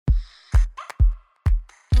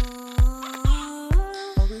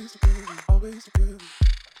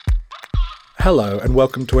Hello and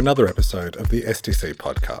welcome to another episode of the STC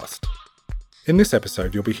podcast. In this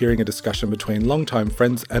episode, you'll be hearing a discussion between longtime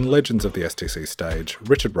friends and legends of the STC stage,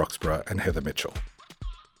 Richard Roxburgh and Heather Mitchell.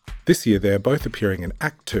 This year, they are both appearing in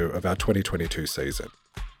Act 2 of our 2022 season.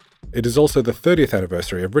 It is also the 30th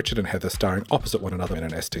anniversary of Richard and Heather starring opposite one another in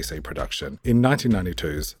an STC production in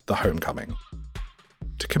 1992's The Homecoming.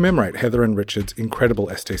 To commemorate Heather and Richard's incredible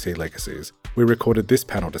STC legacies, we recorded this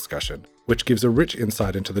panel discussion, which gives a rich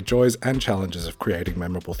insight into the joys and challenges of creating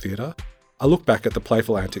memorable theatre, a look back at the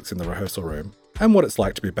playful antics in the rehearsal room, and what it's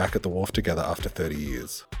like to be back at the wharf together after 30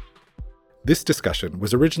 years. This discussion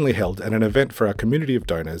was originally held at an event for our community of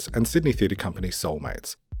donors and Sydney Theatre Company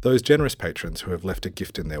soulmates, those generous patrons who have left a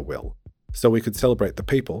gift in their will, so we could celebrate the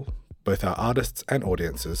people, both our artists and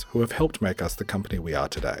audiences, who have helped make us the company we are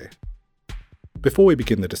today. Before we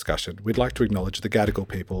begin the discussion, we'd like to acknowledge the Gadigal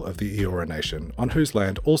people of the Eora Nation, on whose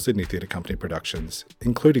land all Sydney Theatre Company productions,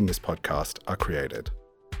 including this podcast, are created.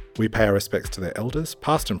 We pay our respects to their elders,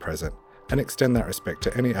 past and present, and extend that respect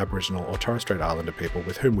to any Aboriginal or Torres Strait Islander people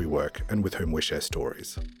with whom we work and with whom we share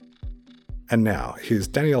stories. And now, here's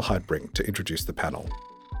Danielle Hyde-Brink to introduce the panel.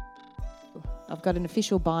 I've got an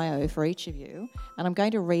official bio for each of you, and I'm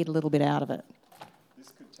going to read a little bit out of it. This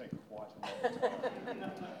could take quite a long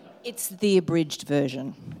time. It's the abridged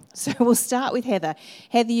version. So we'll start with Heather.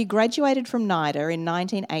 Heather, you graduated from NIDA in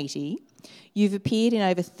 1980. You've appeared in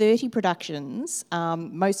over 30 productions.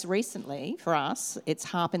 Most recently, for us, it's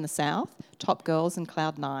Harp in the South, Top Girls and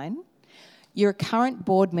Cloud 9. You're a current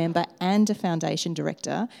board member and a foundation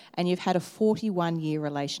director, and you've had a 41-year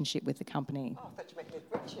relationship with the company. Oh, I thought you meant with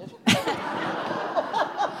Richard.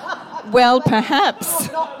 Well, perhaps.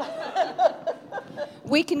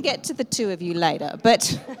 We can get to the two of you later,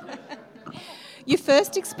 but your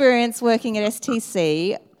first experience working at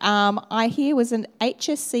STC, I hear, was an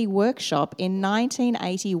HSC workshop in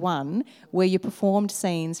 1981 where you performed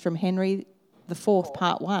scenes from Henry IV,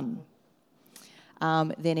 Part 1.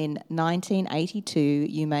 Then in 1982,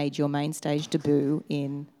 you made your main stage debut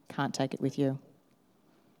in Can't Take It With You.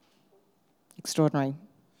 Extraordinary.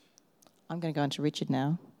 I'm going to go on to Richard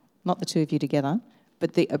now. Not the two of you together,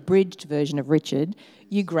 but the abridged version of Richard.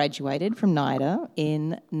 You graduated from NIDA in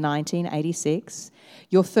 1986.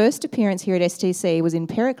 Your first appearance here at STC was in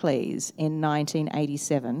Pericles in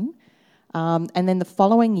 1987. And then the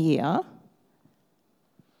following year...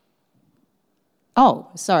 Oh,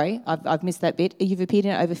 sorry, I've missed that bit. You've appeared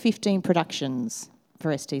in over 15 productions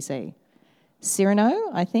for STC.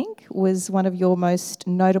 Cyrano, I think, was one of your most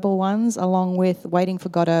notable ones, along with Waiting for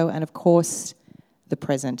Godot and, of course, The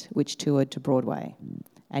Present, which toured to Broadway.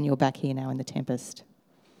 And you're back here now in the Tempest.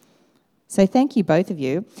 So thank you, both of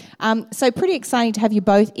you. So pretty exciting to have you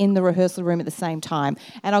both in the rehearsal room at the same time.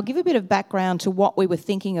 And I'll give a bit of background to what we were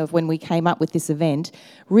thinking of when we came up with this event.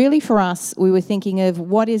 Really, for us, we were thinking of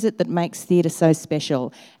what is it that makes theatre so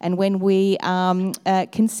special. And when we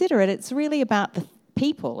consider it, it's really about the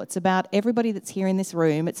people. It's about everybody that's here in this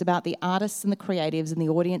room. It's about the artists and the creatives and the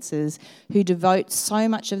audiences who devote so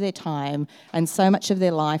much of their time and so much of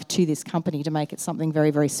their life to this company to make it something very,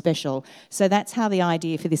 very special. So that's how the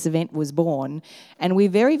idea for this event was born. And we're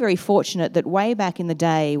very, very fortunate that way back in the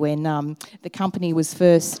day when the company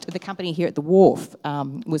here at the Wharf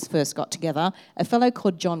was first got together, a fellow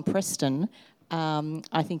called John Preston,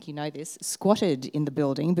 I think you know this, squatted in the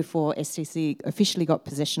building before STC officially got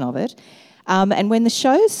possession of it. And when the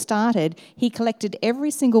show started, he collected every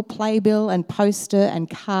single playbill and poster and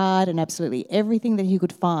card and absolutely everything that he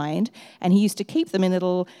could find, and he used to keep them in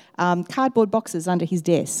little cardboard boxes under his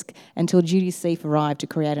desk until Judy Seif arrived to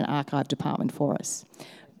create an archive department for us.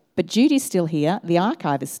 But Judy's still here, the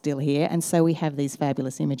archive is still here, and so we have these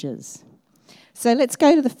fabulous images. So let's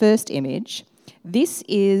go to the first image. This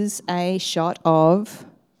is a shot of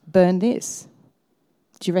Burn This.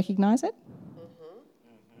 Do you recognise it?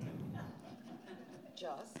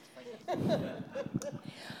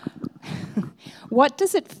 What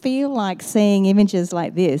does it feel like seeing images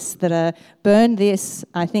like this that are Burn This?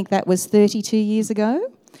 I think that was 32 years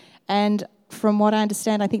ago. And from what I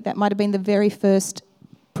understand, I think that might have been the very first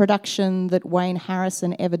production that Wayne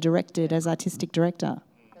Harrison ever directed as artistic director.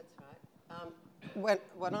 That's right.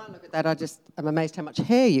 When I look at that, I'm amazed how much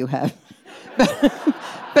hair you have.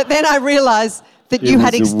 But then I realised that you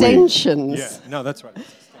had extensions. Yeah, no, that's right.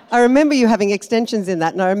 I remember you having extensions in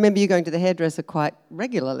that, and I remember you going to the hairdresser quite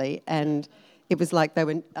regularly, and it was like they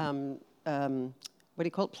were, what do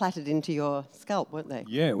you call it, plaited into your scalp, weren't they?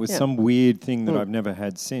 Yeah, it was some weird thing that I've never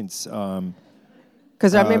had since.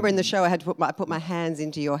 Because I remember in the show I had to put my hands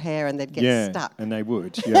into your hair and they'd get stuck. Yeah, and they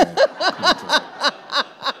would, yeah.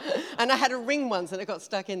 And I had a ring once and it got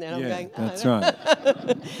stuck in there. And I'm going, that's right.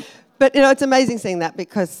 But, it's amazing seeing that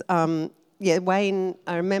because, Wayne,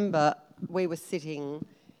 I remember we were sitting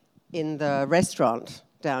in the restaurant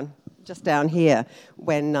just down here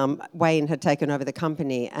when Wayne had taken over the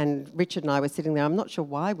company, and Richard and I were sitting there. I'm not sure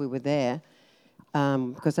why we were there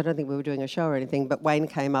because I don't think we were doing a show or anything, but Wayne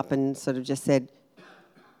came up and sort of just said,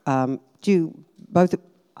 I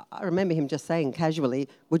remember him just saying casually,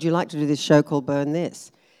 would you like to do this show called Burn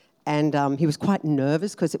This? And he was quite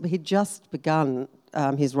nervous because he'd just begun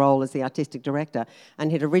his role as the artistic director,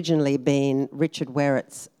 and he'd originally been Richard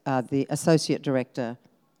Werrett's, the associate director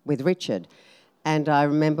with Richard. And I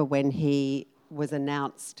remember when he was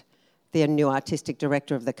announced the new artistic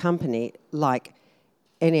director of the company, like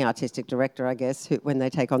any artistic director, I guess, when they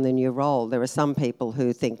take on their new role, there are some people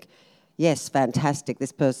who think, yes, fantastic,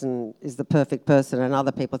 this person is the perfect person, and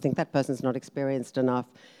other people think that person's not experienced enough.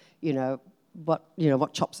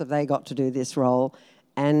 What chops have they got to do this role?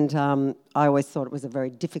 And I always thought it was a very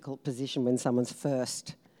difficult position when someone's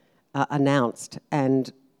first announced.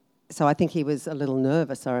 And so I think he was a little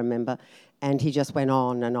nervous, I remember, and he just went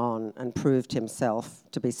on and proved himself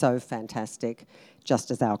to be so fantastic, just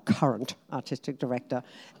as our current artistic director.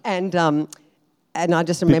 And I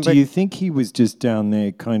just remember... But do you think he was just down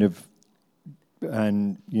there kind of,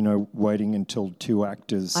 and, waiting until two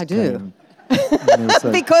actors I do. came?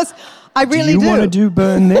 Like, because I really do. Do you want to do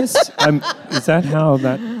Burn This? Is that how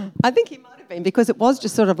that... I think he might have been, because it was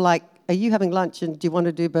just sort of like, are you having lunch and do you want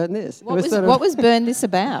to do Burn This? What was Burn This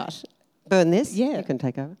about? Burn This? Yeah. You can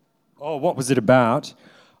take over. Oh, what was it about?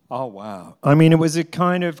 Oh, wow. I mean, it was a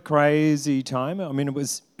kind of crazy time. I mean, it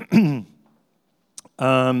was...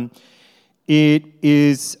 it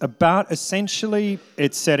is about, essentially,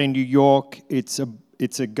 it's set in New York. It's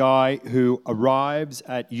a guy who arrives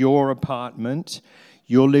at your apartment.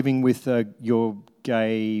 You're living with your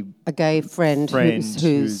gay... A gay friend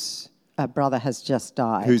whose brother has just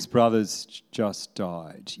died. Whose brother's just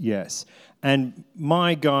died, yes. And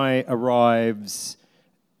my guy arrives...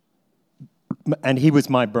 And he was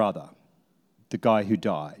my brother, the guy who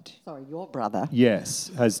died. Sorry, your brother?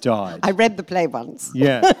 Yes, has died. I read the play once.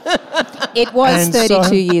 Yeah. It was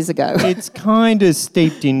 32 years ago. It's kind of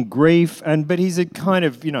steeped in grief, but he's a kind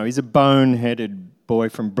of, he's a boneheaded boy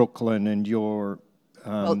from Brooklyn, and you're...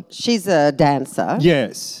 well, she's a dancer.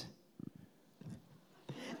 Yes.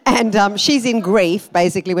 And she's in grief,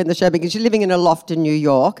 basically, when the show begins. She's living in a loft in New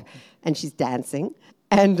York, and she's dancing.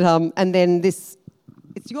 And then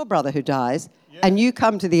it's your brother who dies, and you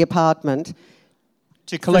come to the apartment...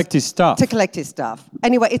 To collect his stuff. To collect his stuff.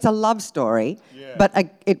 Anyway, it's a love story, but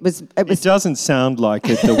it was... It doesn't sound like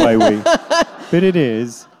it the way we... But it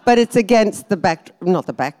is. But it's against not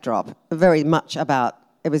the backdrop, very much about...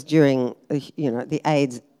 It was during, the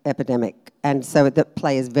AIDS epidemic, and so the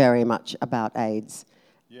play is very much about AIDS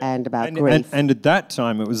and about grief. And at that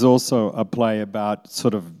time, it was also a play about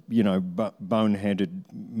sort of, boneheaded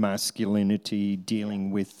masculinity,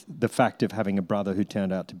 dealing with the fact of having a brother who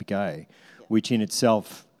turned out to be gay, which in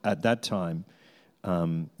itself, at that time,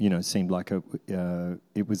 seemed like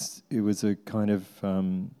it was a kind of,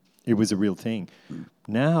 it was a real thing.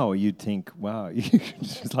 Now you'd think, wow,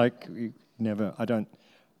 it's like,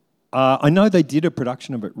 I know they did a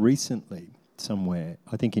production of it recently somewhere,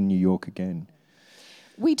 I think in New York again.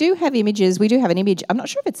 We do have images. We do have an image. I'm not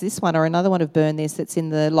sure if it's this one or another one of Burn This that's in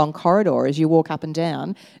the long corridor as you walk up and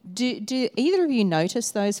down. Do either of you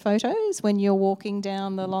notice those photos when you're walking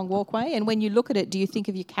down the long walkway? And when you look at it, do you think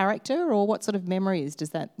of your character, or what sort of memories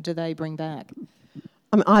do they bring back?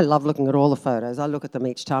 I mean, I love looking at all the photos. I look at them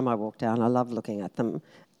each time I walk down. I love looking at them.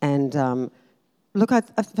 And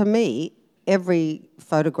for me, every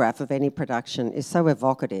photograph of any production is so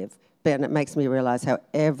evocative, and it makes me realise how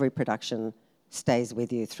every production stays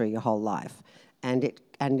with you through your whole life, and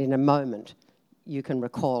in a moment you can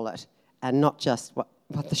recall it, and not just what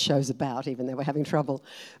the show's about, even though we're having trouble,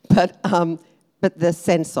 but the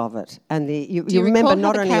sense of it, and you remember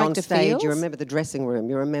not only on stage, feels? You remember the dressing room,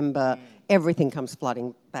 you remember everything comes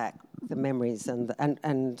flooding back, the memories it's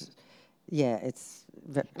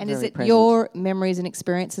and is it present. Your memories and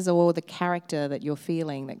experiences, or the character that you're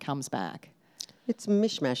feeling that comes back? It's a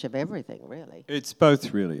mishmash of everything, really. It's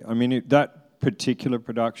both, really. I mean, that particular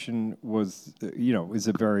production was, was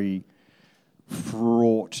a very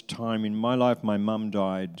fraught time in my life. My mum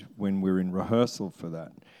died when we were in rehearsal for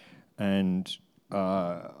that. And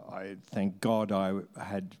I thank God I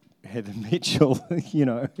had Heather Mitchell,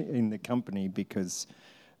 in the company, because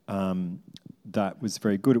that was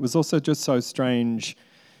very good. It was also just so strange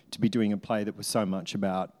to be doing a play that was so much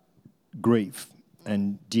about grief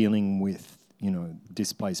and dealing with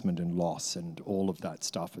displacement and loss and all of that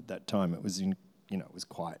stuff at that time. It was it was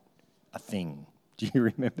quite a thing. Do you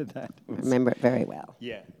remember that? I remember it very well.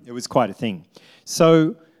 Yeah, it was quite a thing.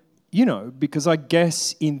 So, because I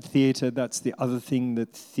guess in theatre, that's the other thing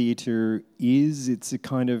that theatre is. It's a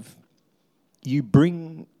kind of, you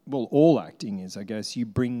bring, well, all acting is, I guess, you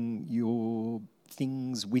bring your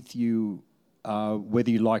things with you,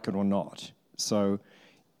 whether you like it or not. So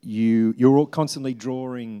you're all constantly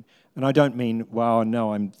drawing, and I don't mean, wow,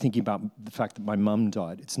 no, I'm thinking about the fact that my mum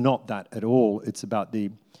died. It's not that at all. It's about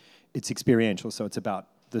it's experiential, so it's about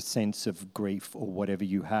the sense of grief or whatever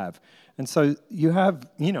you have. And so you have,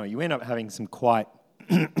 you end up having some quite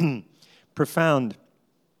profound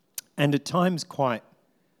and at times quite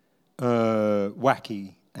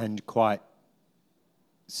wacky and quite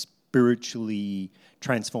spiritually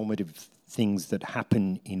transformative things that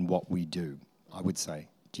happen in what we do, I would say.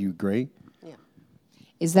 Do you agree? Yeah.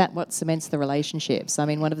 Is that what cements the relationships? I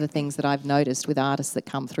mean, one of the things that I've noticed with artists that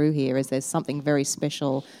come through here is there's something very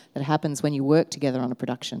special that happens when you work together on a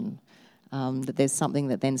production, that there's something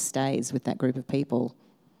that then stays with that group of people,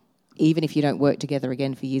 even if you don't work together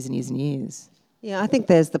again for years and years and years. Yeah, I think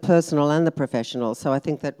there's the personal and the professional. So I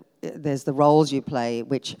think that there's the roles you play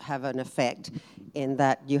which have an effect in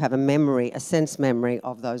that you have a memory, a sense memory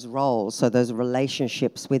of those roles, so those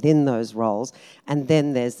relationships within those roles. And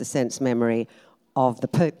then there's the sense memory of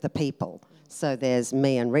the people. So there's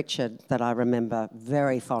me and Richard that I remember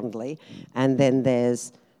very fondly. And then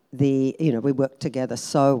there's we worked together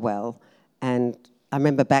so well. And I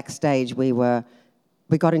remember backstage we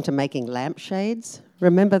got into making lampshades.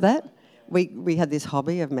 Remember that? We had this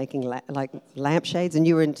hobby of making lampshades, and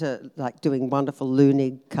you were into doing wonderful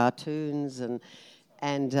Loonig cartoons and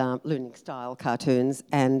Loonig style cartoons,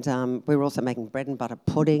 and we were also making bread and butter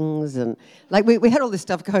puddings, and we had all this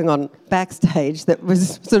stuff going on backstage that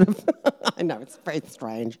was sort of I know it's very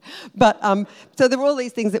strange, but so there were all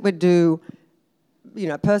these things that we'd do,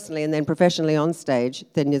 personally and then professionally on stage.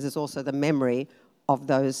 Then there's also the memory of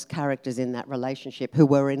those characters in that relationship who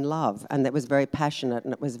were in love, and that was very passionate,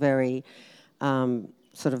 and it was very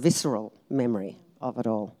sort of visceral memory of it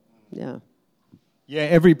all. Yeah. Yeah,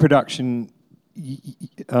 every production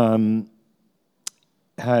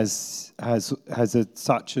has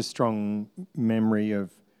such a strong memory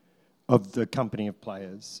of the company of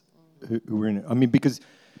players who were in it. I mean, because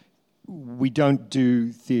we don't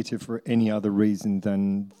do theatre for any other reason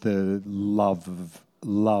than the love of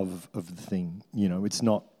the thing. It's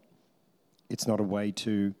not a way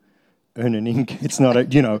to earn an income. It's not a,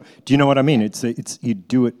 do you know what I mean? It's you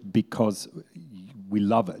do it because we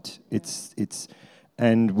love it.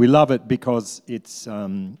 And we love it because it's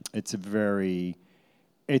a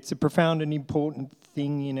profound and important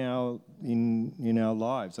thing in our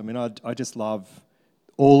lives. I mean, I just love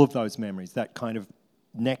all of those memories, that kind of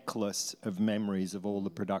necklace of memories of all the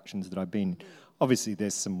productions that I've been. Obviously,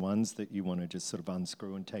 there's some ones that you want to just sort of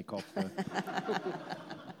unscrew and take off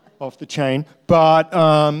the chain. But,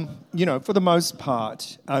 for the most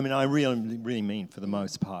part, I mean, I really mean for the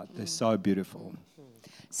most part, they're so beautiful.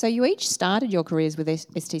 So you each started your careers with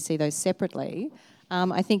STC, though, separately.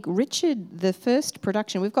 I think, Richard, the first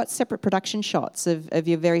production, we've got separate production shots of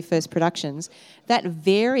your very first productions. That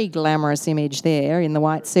very glamorous image there in the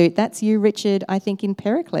white suit, that's you, Richard, I think, in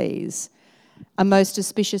Pericles, A Most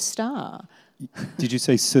Suspicious Star. Did you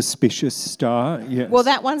say suspicious star? Yes. Well,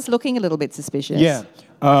 that one's looking a little bit suspicious. Yeah.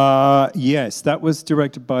 Yes, that was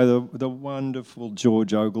directed by the wonderful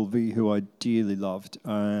George Ogilvy, who I dearly loved.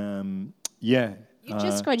 Yeah. You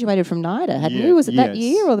just graduated from NIDA, hadn't you? Was it that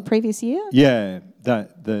year or the previous year? Yeah,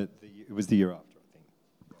 it was the year after, I think.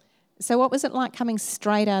 So what was it like coming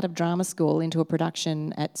straight out of drama school into a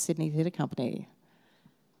production at Sydney Theatre Company?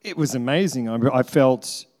 It was amazing. I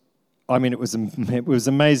felt... I mean, it was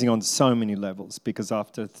amazing on so many levels, because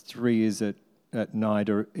after 3 years at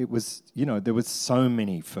NIDA, it was, there was so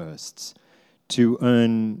many firsts. To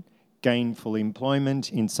earn gainful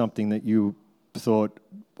employment in something that you thought,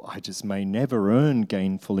 I just may never earn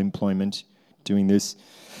gainful employment doing this.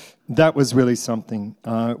 That was really something.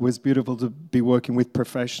 It was beautiful to be working with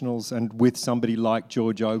professionals and with somebody like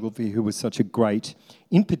George Ogilvy, who was such a great,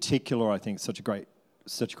 in particular, I think, such a great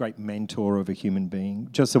mentor of a human being,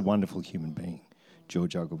 just a wonderful human being,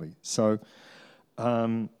 George Ogilvy. So,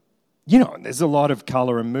 there's a lot of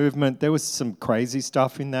colour and movement. There was some crazy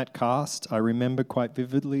stuff in that cast, I remember quite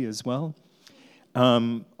vividly as well.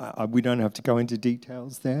 We don't have to go into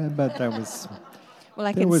details there, but that was... Well,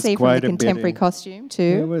 I can see from the contemporary costume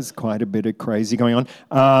too. There was quite a bit of crazy going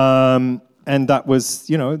on. And that was,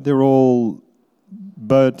 they're all...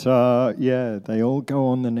 But, they all go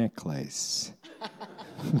on the necklace.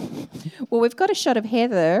 Well, we've got a shot of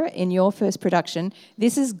Heather in your first production.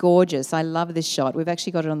 This is gorgeous. I love this shot. We've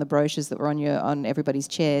actually got it on the brochures that were on everybody's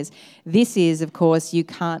chairs. This is, of course, You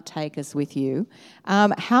Can't Take Us With You.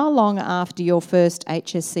 How long after your first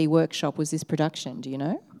HSC workshop was this production? Do you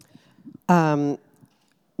know?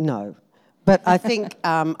 No, but I think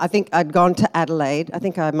I'd gone to Adelaide. I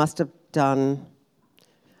think I must have done.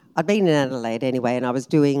 I'd been in Adelaide anyway, and I was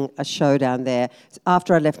doing a show down there.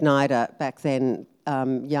 After I left NIDA back then,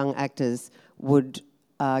 young actors would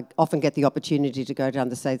often get the opportunity to go down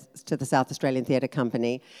to the South Australian Theatre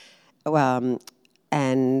Company,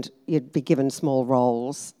 and you'd be given small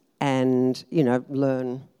roles and,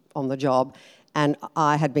 learn on the job. And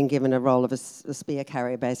I had been given a role of a spear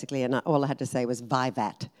carrier, basically, and all I had to say was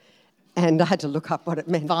Vivat. And I had to look up what it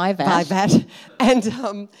meant. Vivat. Vivat.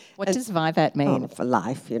 And what does Vivat mean? Oh, for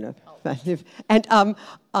life, And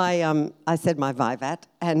I said my Vivat,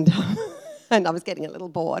 and and I was getting a little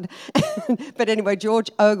bored. But anyway,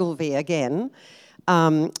 George Ogilvie again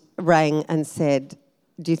rang and said,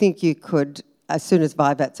 "Do you think you could, as soon as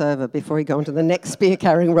Vivat's over, before you go on to the next spear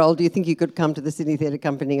carrying role, do you think you could come to the Sydney Theatre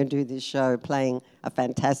Company and do this show, playing a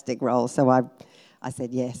fantastic role?" So I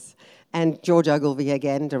said yes. And George Ogilvie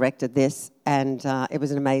again directed this, and it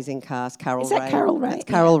was an amazing cast. Carol Ray. Is that Carol Ray? That's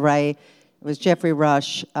Carol Ray. It was Jeffrey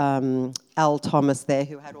Rush, Al Thomas there,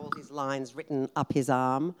 who had all his lines written up his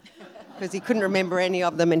arm, because he couldn't remember any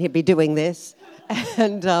of them, and he'd be doing this.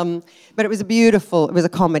 And but it was a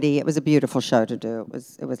comedy. It was a beautiful show to do.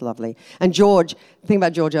 It was lovely. And George, the thing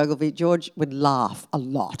about George Ogilvie, George would laugh a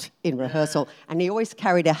lot in rehearsal, and he always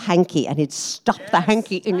carried a hanky, and he'd stuff the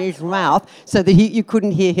hanky in his mouth so that you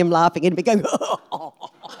couldn't hear him laughing, and he'd be going,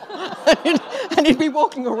 and he'd be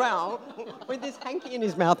walking around with this hanky in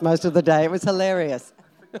his mouth most of the day. It was hilarious.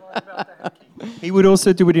 He would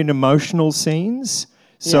also do it in emotional scenes.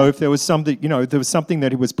 So if there was something,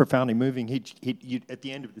 that he was profoundly moving, you'd, at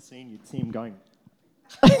the end of the scene, you'd see him going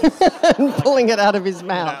and pulling it out of his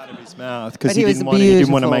mouth. Because he didn't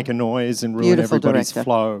want to make a noise and ruin everybody's director.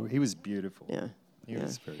 flow. He was beautiful. Yeah. He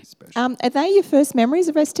was very special. Are they your first memories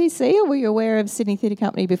of STC, or were you aware of Sydney Theatre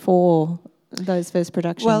Company before those first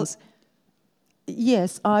productions? Well,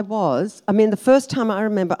 yes, I was. I mean, the first time I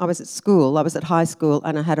remember, I was at school. I was at high school,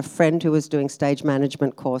 and I had a friend who was doing stage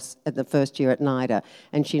management course at the first year at NIDA.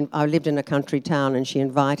 And I lived in a country town, and she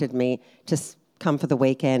invited me to come for the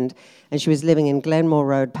weekend. And she was living in Glenmore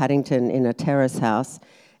Road, Paddington, in a terrace house.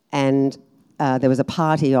 And there was a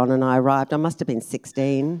party on, and I arrived. I must have been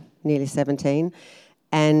 16, nearly 17.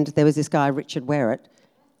 And there was this guy, Richard Werrett,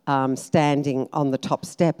 standing on the top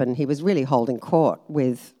step, and he was really holding court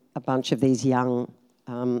with a bunch of these young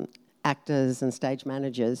actors and stage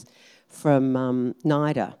managers from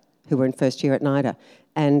NIDA, who were in first year at NIDA.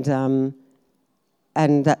 And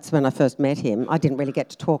that's when I first met him. I didn't really get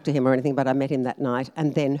to talk to him or anything, but I met him that night,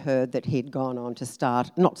 and then heard that he'd gone on to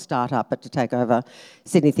not start up, but to take over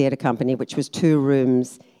Sydney Theatre Company, which was 2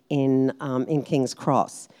 rooms in King's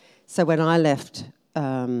Cross. So when I left,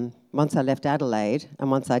 once I left Adelaide,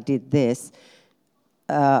 and once I did this,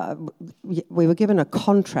 we were given a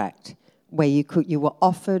contract where you were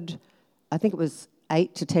offered, I think it was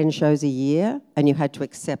 8 to 10 shows a year, and you had to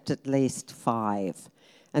accept at least 5.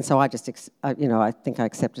 And so I think I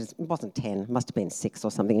accepted, it wasn't 10, it must have been 6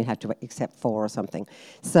 or something. You had to accept 4 or something.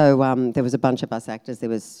 So there was a bunch of us actors. There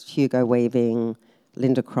was Hugo Weaving,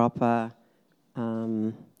 Linda Cropper,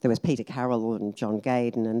 there was Peter Carroll and John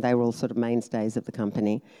Gayden, and they were all sort of mainstays of the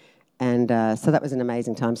company. And so that was an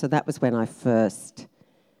amazing time. So that was when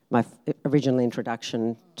my original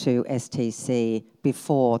introduction to STC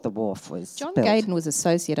before the wharf was John built. Gayden was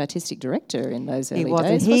Associate Artistic Director in those early He was,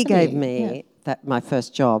 days, and he wasn't gave me my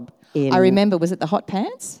first job in... I remember, was it the Hot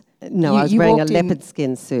Pants? No, I was wearing a leopard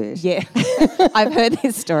skin suit. Yeah, I've heard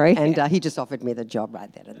this story. And he just offered me the job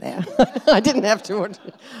right then and there. I didn't have to...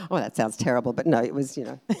 Oh, that sounds terrible, but no, it was,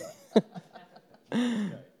 Yeah,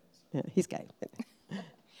 he's gay.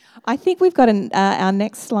 I think we've got our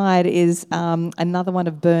next slide is another one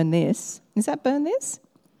of Burn This. Is that Burn This?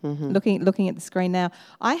 Mm-hmm. Looking at the screen now.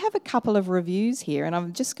 I have a couple of reviews here, and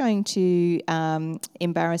I'm just going to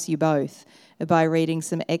embarrass you both by reading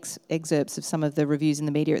some excerpts of some of the reviews in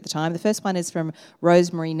the media at the time. The first one is from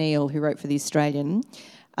Rosemary Neal, who wrote for The Australian.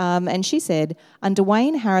 And she said, under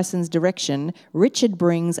Wayne Harrison's direction, Richard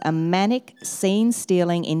brings a manic,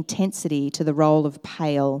 scene-stealing intensity to the role of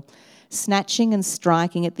Pale. Snatching and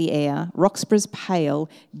striking at the air, Roxburgh's Pale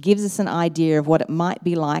gives us an idea of what it might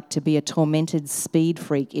be like to be a tormented speed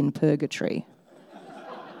freak in purgatory.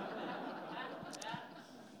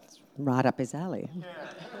 Right up his alley.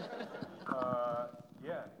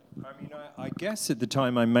 Yeah. I mean, I guess at the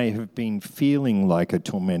time I may have been feeling like a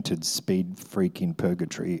tormented speed freak in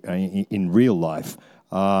purgatory in real life.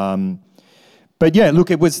 But yeah,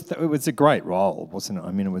 look, it was a great role, wasn't it?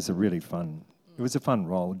 I mean, it was a fun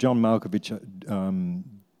role. John Malkovich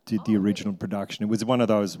did the original production. It was one of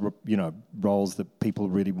those, roles that people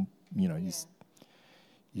really,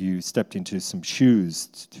 you stepped into some shoes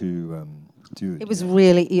to do it. It was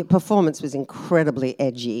really, performance was incredibly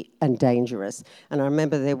edgy and dangerous. And I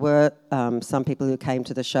remember there were some people who came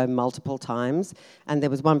to the show multiple times, and there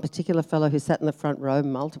was one particular fellow who sat in the front row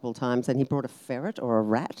multiple times, and he brought a ferret or a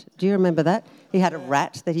rat. Do you remember that? He had a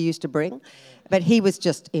rat that he used to bring. But he was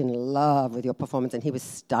just in love with your performance, and he was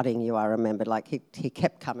studying you, I remember. Like, he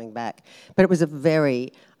kept coming back. But it was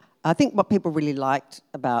I think what people really liked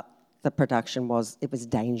about the production was it was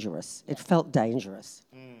dangerous. It felt dangerous.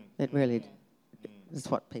 It really is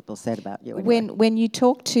what people said about you. Anyway. When you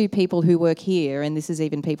talk to people who work here, and this is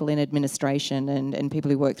even people in administration and people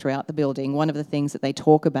who work throughout the building, one of the things that they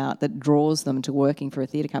talk about that draws them to working for a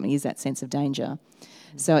theatre company is that sense of danger.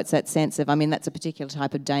 So it's that sense of, that's a particular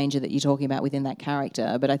type of danger that you're talking about within that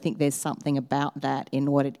character, but I think there's something about that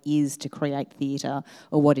in what it is to create theatre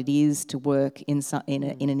or what it is to work in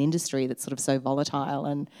an industry that's sort of so volatile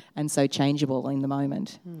and so changeable in the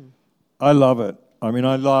moment. I love it.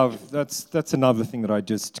 That's another thing that I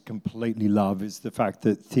just completely love, is the fact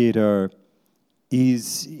that theatre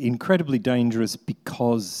is incredibly dangerous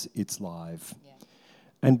because it's live. Yeah.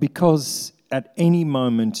 And because at any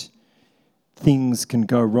moment things can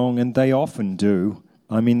go wrong, and they often do.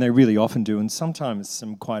 They really often do, and sometimes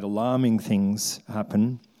some quite alarming things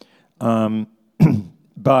happen.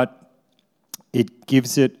 But it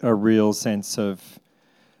gives it a real sense of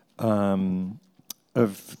the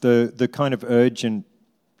kind of urgent,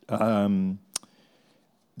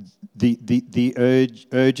 the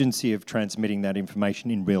urgency of transmitting that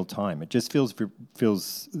information in real time. It just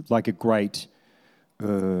feels like a great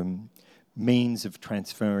means of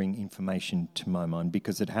transferring information to my mind,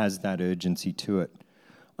 because it has that urgency to it.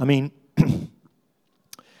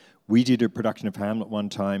 We did a production of Hamlet one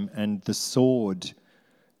time, and the sword.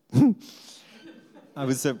 I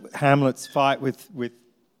was at Hamlet's fight with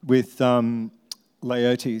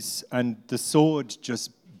Laertes, and the sword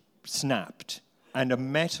just snapped, and a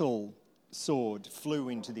metal sword flew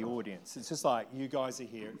into the audience. It's just like, you guys are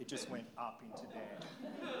here. It just went up into there.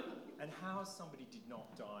 And how somebody did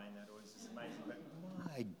not die in that audience is amazing. But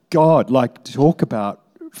my God, talk about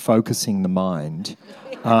focusing the mind.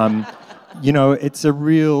 It's a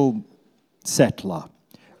real settler,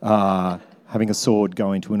 having a sword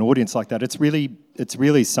go into an audience like that. It's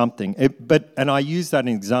really something. And I use that as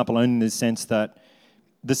an example only in the sense that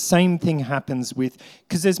the same thing happens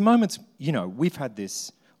because there's moments, we've had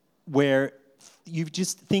this where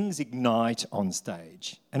things ignite on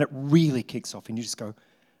stage, and it really kicks off, and you just go,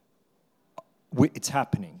 it's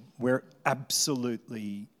happening. We're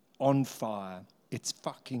absolutely on fire. It's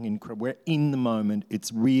fucking incredible. We're in the moment.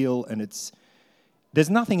 It's real, and there's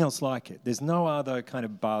nothing else like it. There's no other kind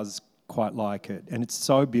of buzz quite like it, and it's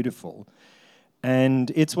so beautiful. And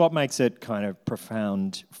it's what makes it kind of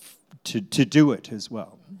profound to do it as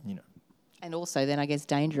well, And also then, I guess,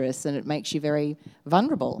 dangerous, and it makes you very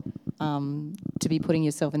vulnerable to be putting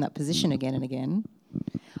yourself in that position again and again.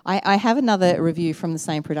 I have another review from the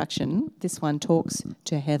same production. This one talks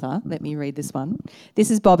to Heather. Let me read this one. This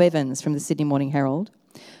is Bob Evans from the Sydney Morning Herald.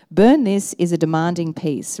 Burn This is a demanding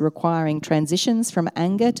piece, requiring transitions from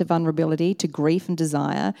anger to vulnerability to grief and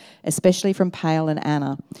desire, especially from Pale and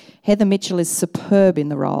Anna. Heather Mitchell is superb in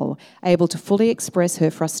the role, able to fully express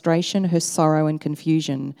her frustration, her sorrow and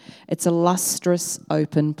confusion. It's a lustrous,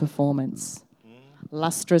 open performance.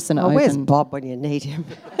 Lustrous and open. Where's Bob when you need him?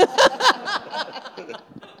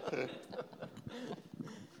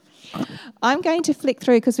 I'm going to flick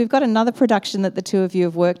through because we've got another production that the two of you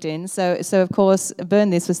have worked in. So of course, Burn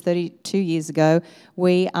This was 32 years ago.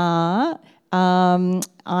 We are,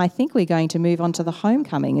 I think we're going to move on to The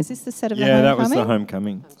Homecoming. Is this the set of The Homecoming? Yeah, that was The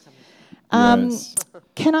Homecoming. Yes.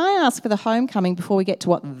 Can I ask for The Homecoming before we get to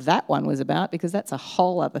what that one was about, because that's a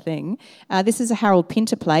whole other thing. This is a Harold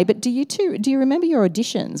Pinter play, but do you remember your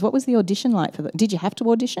auditions? What was the audition like for did you have to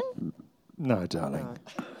audition? No, darling.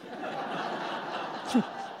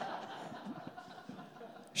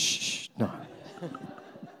 Shh, no.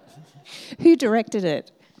 Who directed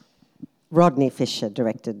it? Rodney Fisher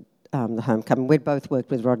directed The Homecoming. We'd both worked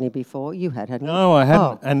with Rodney before. You had, hadn't you? No, I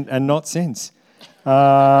hadn't, and not since.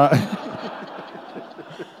 Well,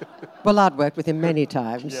 I'd worked with him many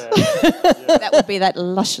times. Yeah. That would be that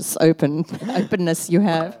luscious openness you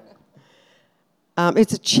have.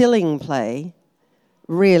 It's a chilling play,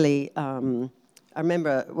 really I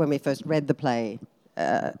remember when we first read the play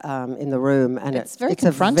in the room, and It's it's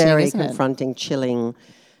confronting, a very isn't it? confronting, chilling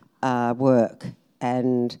work.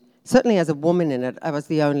 And certainly as a woman in it, I was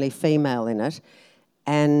the only female in it.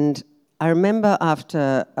 And I remember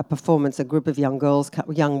after a performance, a group of young girls,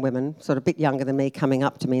 young women, sort of a bit younger than me, coming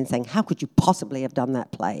up to me and saying, "How could you possibly have done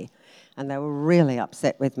that play?" And they were really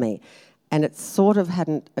upset with me. And it sort of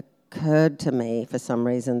hadn't occurred to me for some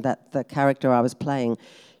reason that the character I was playing,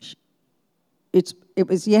 it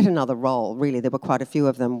was yet another role, really. There were quite a few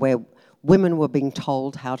of them where women were being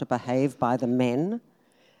told how to behave by the men.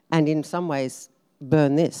 And in some ways,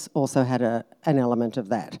 Burn This also had an element of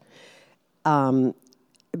that.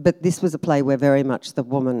 But this was a play where very much the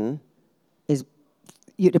woman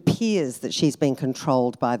it appears that she's being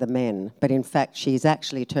controlled by the men, but in fact she's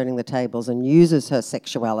actually turning the tables and uses her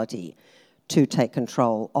sexuality to take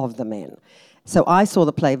control of the men. So I saw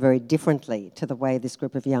the play very differently to the way this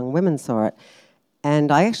group of young women saw it.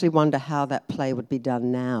 And I actually wonder how that play would be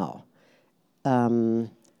done now.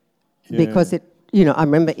 Because I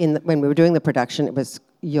remember when we were doing the production, it was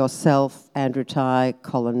yourself, Andrew Ty,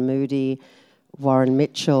 Colin Moody, Warren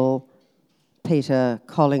Mitchell, Peter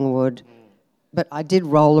Collingwood. But I did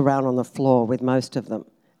roll around on the floor with most of them.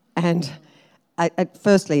 And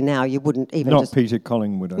firstly, now you wouldn't even Not Peter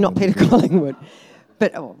Collingwood. Not Peter Collingwood.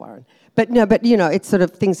 But, Warren. But it's sort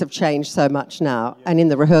of, things have changed so much now. And in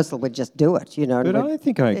the rehearsal, we'd just do it, But I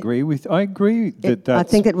think I agree that's, I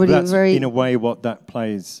think it would be very... in a way, what that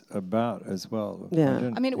play's about as well.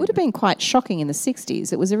 Yeah. I mean, it would have been quite shocking in the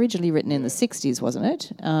 60s. It was originally written in the 60s, wasn't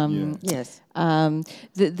it? Yes.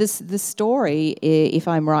 The story, if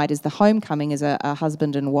I'm right, is the homecoming is a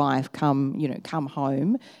husband and wife come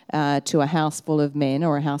home to a house full of men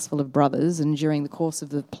or a house full of brothers, and during the course of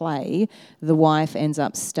the play, the wife ends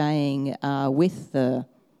up staying with the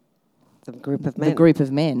group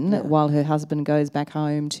of men, while her husband goes back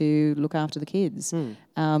home to look after the kids,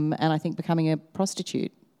 and I think becoming a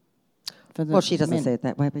prostitute. She doesn't say it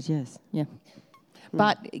that way, but yes. Yeah.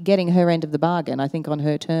 But getting her end of the bargain, I think, on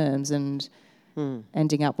her terms, and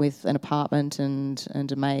ending up with an apartment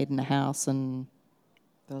and a maid and a house and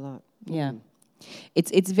a lot. Yeah.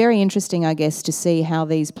 It's very interesting, I guess, to see how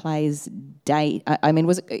these plays date. I mean,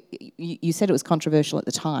 you said it was controversial at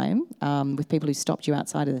the time with people who stopped you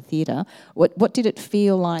outside of the theatre. What did it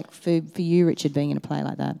feel like for you, Richard, being in a play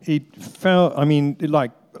like that? It felt, I mean,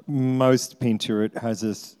 like most Pinter, it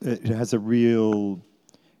has a real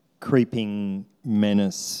creeping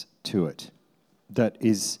menace to it that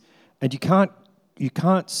is, and you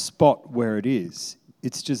can't spot where it is.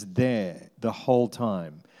 It's just there the whole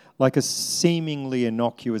time. Like a seemingly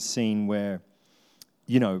innocuous scene where,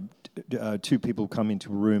 two people come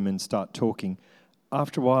into a room and start talking.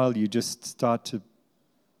 After a while, you just start to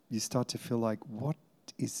feel like,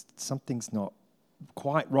 something's not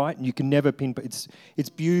quite right, and you can never pinpoint. It's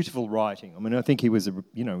beautiful writing. I mean, I think he was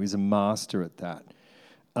he's a master at that.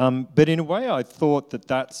 But in a way, I thought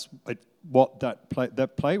that's what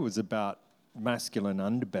that play was about, masculine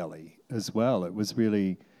underbelly as well. It was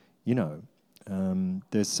really,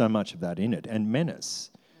 there's so much of that in it, and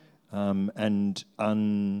menace, and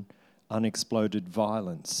unexploded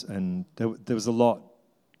violence, and there was a lot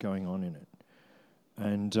going on in it.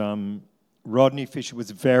 And Rodney Fisher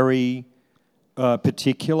was very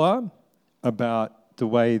particular about the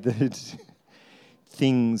way that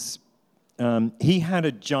things... he had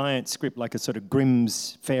a giant script, like a sort of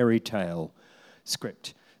Grimm's fairy tale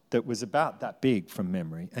script that was about that big from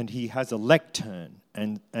memory, and he has a lectern,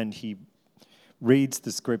 and he reads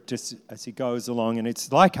the script as he goes along, and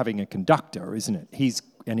it's like having a conductor, isn't it? He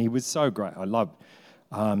was so great. I loved,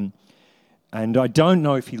 and I don't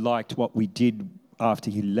know if he liked what we did after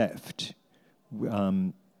he left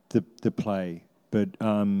the play, but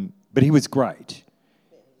he was great.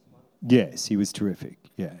 Yes, he was terrific.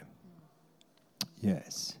 Yeah.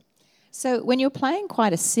 Yes. So when you're playing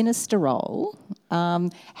quite a sinister role,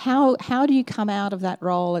 how do you come out of that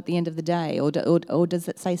role at the end of the day, or does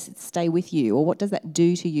it stay with you, or what does that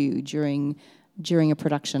do to you during a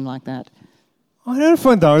production like that? I don't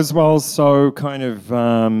find those roles so kind of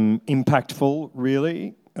impactful,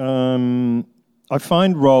 really. I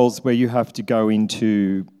find roles where you have to go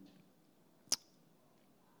into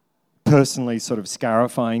personally sort of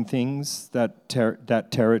scarifying things, that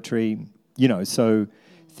territory. So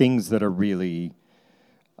things that are really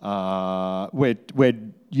where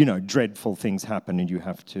dreadful things happen, and you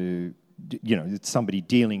have to, it's somebody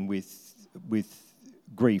dealing with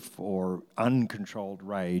grief or uncontrolled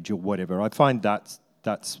rage or whatever. I find that's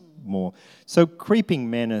more so creeping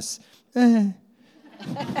menace. I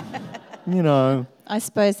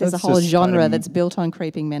suppose there's a whole genre that's built on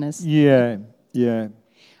creeping menace. Yeah. Yeah.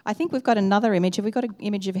 I think we've got another image. Have we got an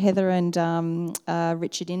image of Heather and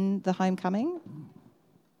Richard in the homecoming?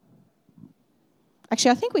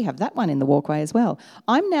 Actually, I think we have that one in the walkway as well.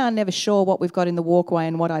 I'm now never sure what we've got in the walkway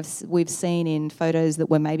and what we've seen in photos that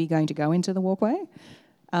were maybe going to go into the walkway.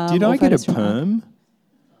 Did I get a perm?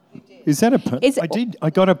 Is that a perm? I did. I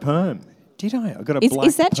got a perm. Did I? I got a black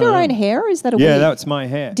Is that perm. your own hair or is that a wig? Yeah, that's my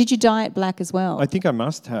hair. Did you dye it black as well? I think I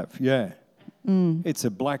must have, yeah. It's a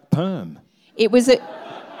black perm. It was a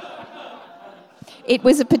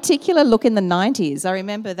particular look in the 90s. I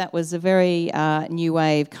remember that was a very new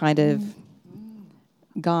wave kind of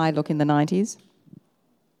guy look in the 90s.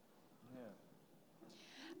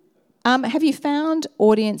 Have you found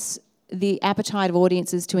the appetite of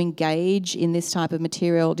audiences to engage in this type of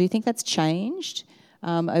material? Do you think that's changed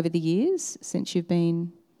over the years since you've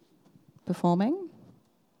been performing?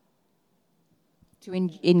 To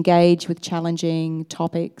engage with challenging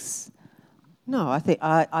topics? No, I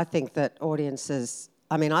think that audiences.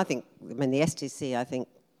 The STC, I think,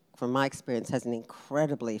 from my experience, has an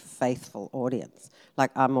incredibly faithful audience.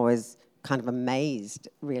 Like, I'm always kind of amazed,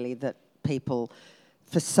 really, that people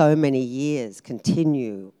for so many years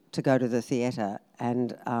continue to go to the theatre,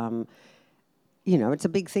 and it's a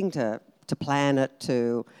big thing to plan it,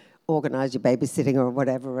 to organise your babysitting or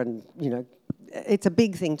whatever, and it's a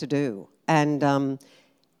big thing to do. And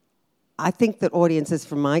I think that audiences,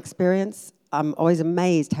 from my experience, I'm always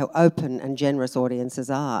amazed how open and generous audiences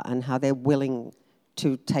are, and how they're willing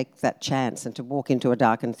to take that chance and to walk into a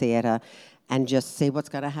darkened theatre and just see what's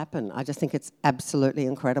going to happen. I just think it's absolutely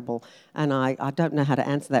incredible. And I don't know how to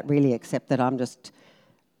answer that really, except that I'm just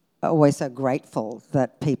always so grateful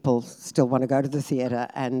that people still want to go to the theatre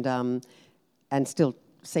and still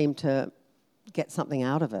seem to get something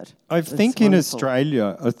out of it. I think in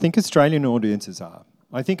Australia, Australian audiences are.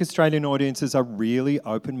 I think Australian audiences are really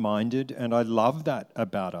open-minded, and I love that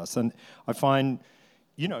about us. And I find,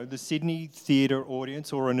 the Sydney theatre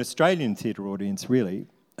audience, or an Australian theatre audience really,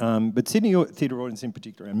 but Sydney theatre audience in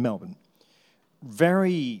particular, and Melbourne,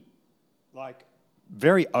 very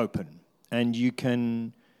open, and you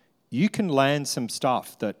can land some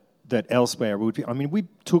stuff that elsewhere would be. I mean, we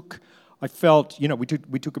took a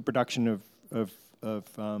production of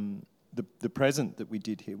the Present that we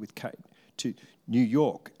did here with Kate to New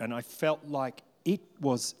York, and I felt like it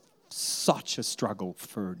was such a struggle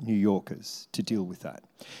for New Yorkers to deal with that,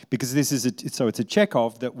 because it's a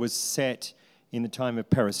Chekhov that was set in the time of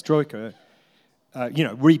Perestroika,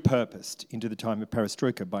 repurposed into the time of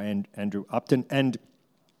Perestroika by Andrew Upton, and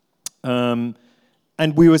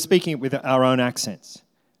we were speaking it with our own accents,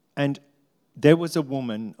 and there was a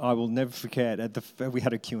woman I will never forget. We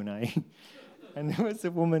had a Q&A, and there was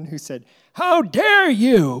a woman who said, "How dare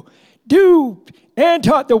you do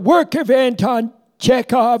the work of Anton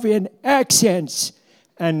Chekhov in accents,"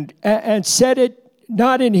 and said it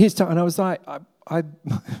not in his time. And I was like, I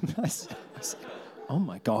said, "Oh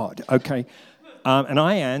my God, okay." And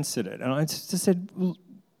I answered it, and I just said, "Well,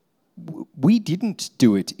 we didn't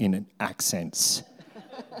do it in accents.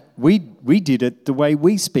 We did it the way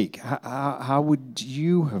we speak. How would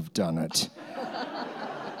you have done it?"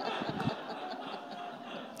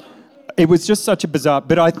 It was just such a bizarre...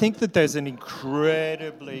 But I think that there's an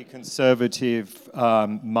incredibly conservative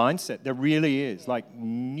mindset. There really is. Like,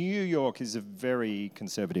 New York is a very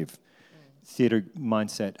conservative theatre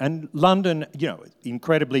mindset. And London,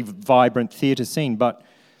 incredibly vibrant theatre scene, but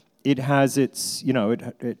it has its,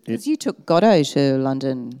 Because you took Godot to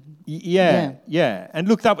London. Yeah. And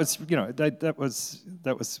look, that was,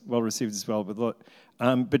 that was well received as well. But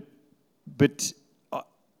I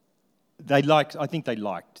think they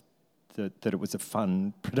liked that it was a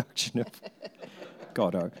fun production of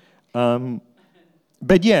Godot.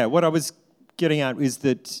 But yeah, what I was getting at is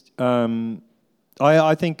that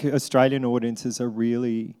I think Australian audiences are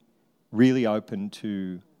really, really open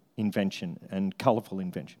to invention and colourful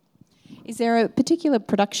invention. Is there a particular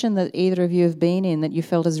production that either of you have been in that you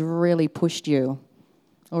felt has really pushed you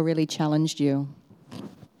or really challenged you?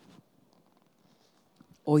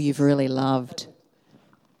 Or you've really loved?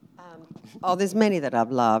 There's many that I've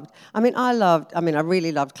loved. I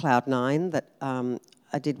really loved Cloud 9 that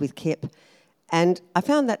I did with Kip. And I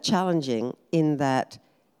found that challenging in that,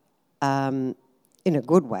 in a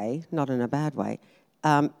good way, not in a bad way.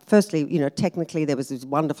 Firstly, technically there was these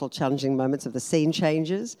wonderful challenging moments of the scene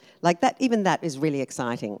changes. Like that, even that is really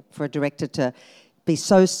exciting for a director to be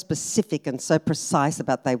so specific and so precise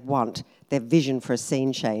about their vision for a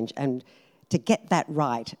scene change, and to get that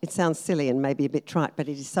right. It sounds silly and maybe a bit trite, but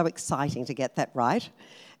it is so exciting to get that right.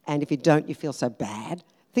 And if you don't, you feel so bad.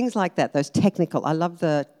 Things like that, those technical, I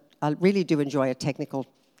really do enjoy a technical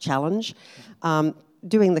challenge.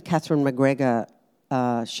 Doing the Catherine McGregor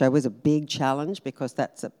show was a big challenge because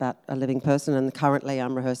that's about a living person, and currently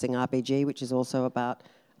I'm rehearsing RBG, which is also about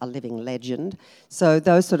a living legend. So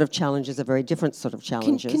those sort of challenges are very different sort of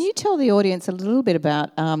challenges. Can you tell the audience a little bit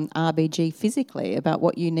about RBG physically, about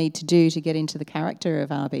what you need to do to get into the character of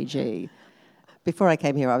RBG? Before I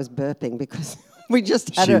came here, I was burping because we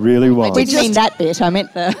just had She really was. I didn't mean that bit, I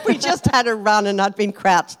meant the... we just had a run and I'd been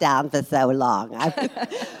crouched down for so long.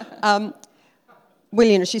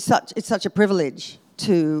 William, it's such a privilege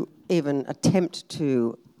to even attempt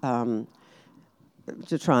to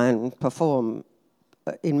try and perform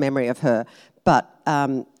in memory of her. But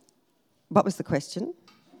what was the question?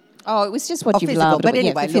 Oh, it was just what you've physical. loved. But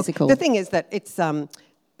anyway, the physical. Look, the thing is that it's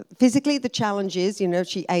physically the challenge is,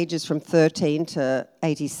 she ages from 13 to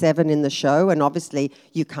 87 in the show, and obviously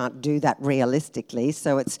you can't do that realistically.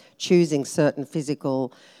 So it's choosing certain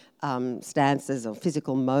physical stances or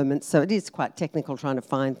physical moments. So it is quite technical trying to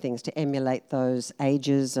find things to emulate those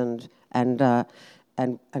ages and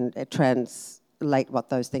translate what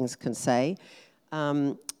those things can say.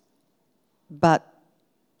 But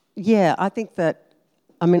yeah, I think that,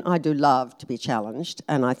 I do love to be challenged,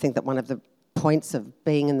 and I think that one of the points of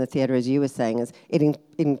being in the theatre, as you were saying, is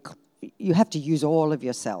you have to use all of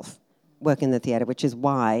yourself work in the theatre, which is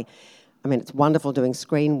why, it's wonderful doing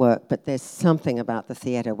screen work, but there's something about the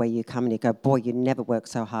theatre where you come and you go, boy, you never work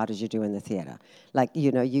so hard as you do in the theatre.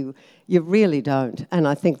 You really don't. And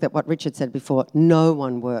I think that what Richard said before, no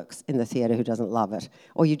one works in the theatre who doesn't love it,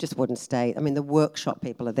 or you just wouldn't stay. The workshop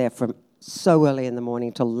people are there from so early in the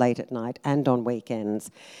morning till late at night and on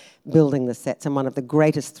weekends, building the sets. And one of the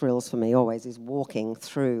greatest thrills for me always is walking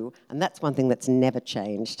through, and that's one thing that's never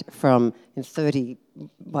changed from in 30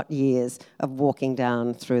 years of walking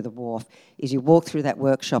down through the wharf, is you walk through that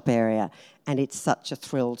workshop area, and it's such a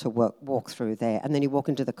thrill to walk through there. And then you walk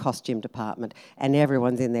into the costume department, and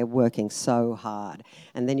everyone's in there working so hard.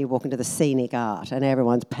 And then you walk into the scenic art, and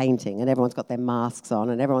everyone's painting, and everyone's got their masks on,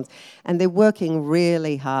 and they're working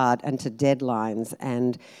really hard and to deadlines,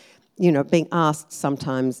 and being asked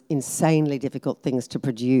sometimes insanely difficult things to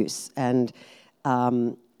produce, and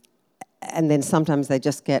then sometimes they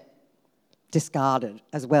just get discarded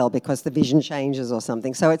as well because the vision changes or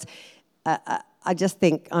something. So it's, I just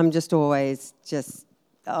think I'm just always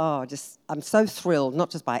I'm so thrilled, not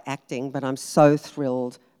just by acting, but I'm so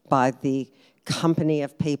thrilled by the company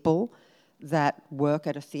of people that work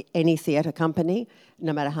at any theatre company,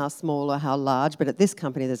 no matter how small or how large. But at this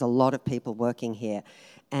company, there's a lot of people working here.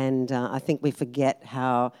 And I think we forget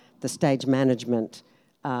how the stage management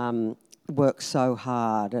works so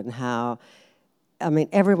hard, and how,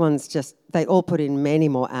 everyone's they all put in many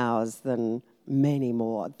more hours than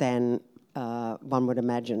one would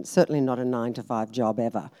imagine. Certainly not a 9-to-5 job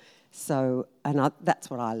ever. So, that's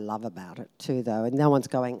what I love about it too, though. And no one's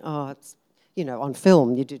going, it's, on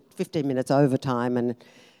film, you do 15 minutes overtime and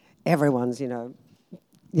everyone's, you're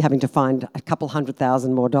having to find a couple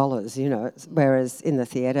 $100,000 more dollars, whereas in the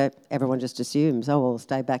theatre, everyone just assumes, we'll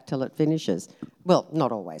stay back till it finishes. Well,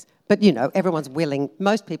 not always, but, everyone's willing,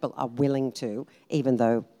 most people are willing to, even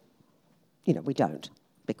though, we don't,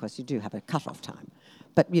 because you do have a cut-off time.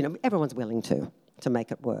 But, everyone's willing to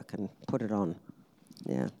make it work and put it on,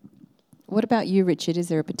 yeah. What about you, Richard? Is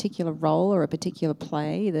there a particular role or a particular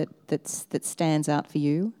play that stands out for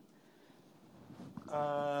you?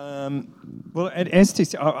 Well, at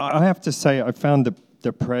STC, I have to say I found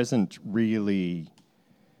the present really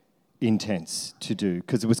intense to do,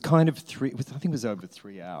 because it was kind of I think it was over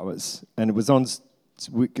 3 hours, and it was on.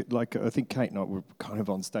 I think Kate and I were kind of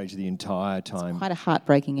on stage the entire time. It's quite a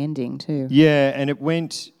heartbreaking ending too. Yeah, and it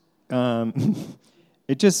went.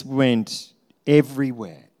 It just went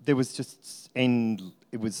everywhere. There was just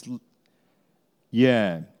It was.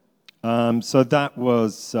 Yeah. So that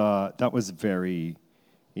was very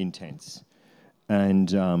intense,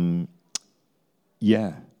 and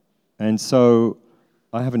and so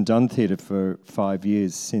I haven't done theatre for 5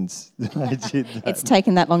 years since I did that. It's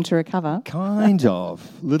taken that long to recover. Kind of,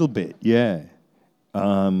 a little bit, yeah,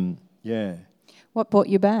 yeah. What brought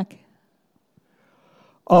you back?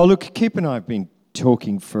 Oh, look, Kip and I have been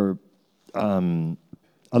talking for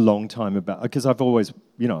a long time about, because I've always,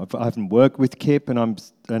 I haven't worked with Kip, and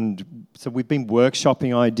so we've been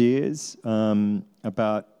workshopping ideas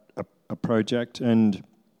about a project, and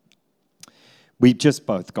we just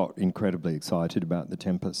both got incredibly excited about the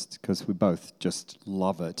Tempest because we both just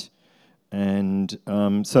love it, and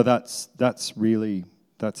so that's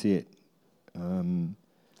it.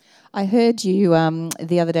 I heard you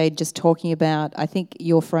the other day just talking about, I think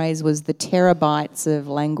your phrase was the terabytes of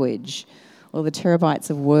language. or the terabytes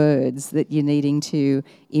of words that you're needing to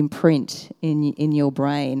imprint in your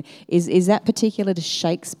brain. Is that particular to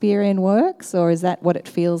Shakespearean works, or is that what it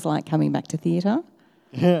feels like coming back to theatre?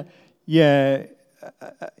 Yeah.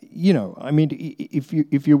 I mean,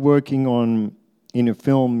 if you're working in a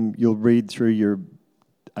film, you'll read through your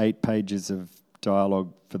 8 pages of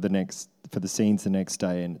dialogue for the scenes the next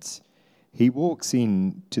day, and he walks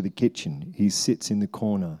into the kitchen, he sits in the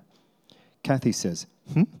corner, Kathy says,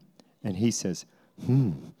 and he says,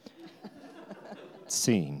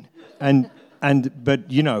 scene. But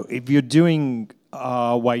if you're doing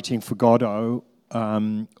Waiting for Godot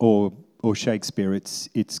or Shakespeare,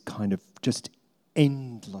 it's kind of just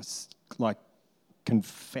endless, like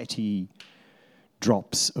confetti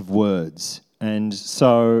drops of words. And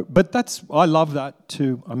so, but I love that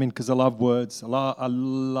too. I mean, because I love words. I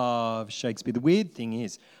love Shakespeare. The weird thing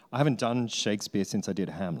is, I haven't done Shakespeare since I did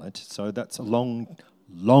Hamlet, so that's a long,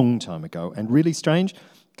 long time ago, and really strange,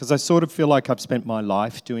 because I sort of feel like I've spent my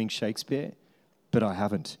life doing Shakespeare, but I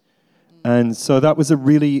haven't. And so that was a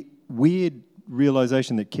really weird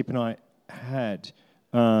realization that Kip and I had.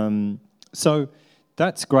 So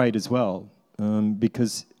that's great as well,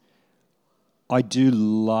 because I do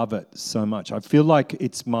love it so much. I feel like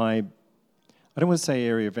it's I don't want to say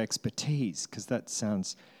area of expertise, because that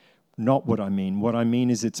sounds not what I mean. What I mean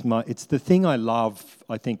is it's the thing I love,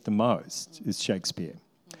 I think, the most is Shakespeare.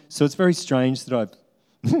 So it's very strange that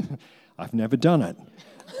I've never done it.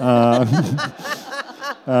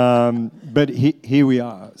 But here we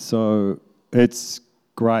are. So it's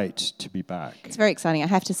great to be back. It's very exciting. I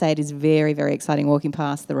have to say it is very, very exciting walking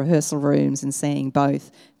past the rehearsal rooms and seeing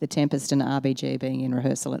both the Tempest and RBG being in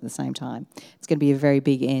rehearsal at the same time. It's going to be a very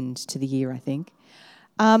big end to the year, I think.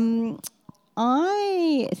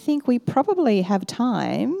 I think we probably have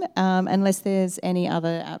time, unless there's any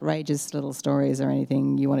other outrageous little stories or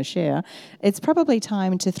anything you want to share. It's probably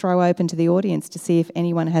time to throw open to the audience to see if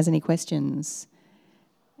anyone has any questions.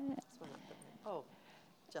 Oh,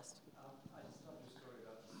 just. I just love your story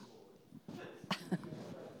about the sword.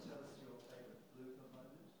 Tell us your favourite blooper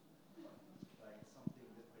moment, like something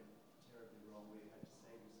that went terribly wrong where you had to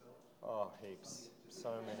save yourself. Oh, heaps.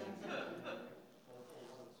 So many.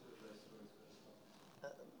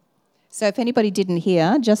 So if anybody didn't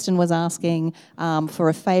hear, Justin was asking for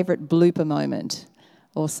a favourite blooper moment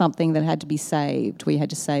or something that had to be saved, where you had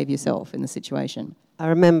to save yourself in the situation. I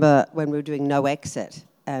remember when we were doing No Exit,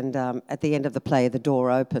 and at the end of the play, the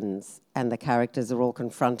door opens and the characters are all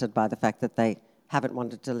confronted by the fact that they haven't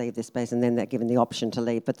wanted to leave this space, and then they're given the option to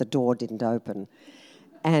leave, but the door didn't open.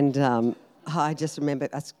 And I just remember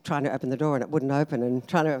us trying to open the door and it wouldn't open, and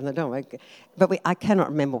trying to open the door. But I cannot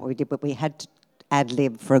remember what we did, but we had to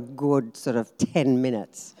ad-lib for a good sort of 10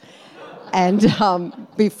 minutes. And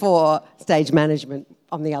before stage management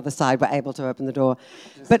on the other side were able to open the door.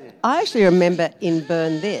 But I actually remember in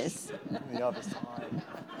Burn This... The other side.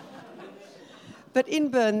 But in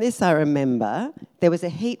Burn This, I remember there was a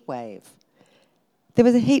heat wave. There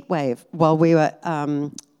was a heat wave while we were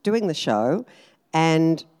doing the show,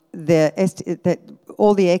 and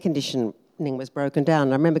all the air conditioning was broken down.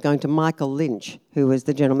 And I remember going to Michael Lynch, who was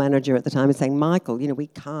the general manager at the time, and saying, Michael, we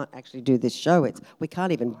can't actually do this show. We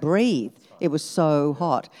can't even breathe. It was so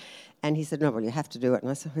hot. And he said, no, well, you have to do it.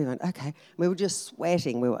 And we went, okay. We were just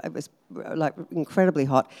sweating. It was like incredibly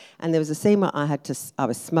hot. And there was a scene where I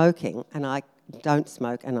was smoking, and I don't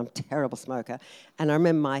smoke, and I'm a terrible smoker. And I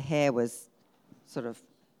remember my hair was sort of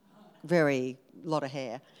lot of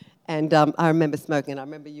hair. And I remember smoking, and I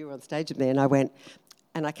remember you were on stage with me, and I went,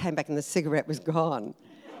 and I came back and the cigarette was gone.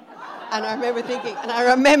 And I remember thinking, and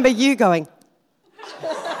I remember you going,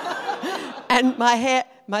 and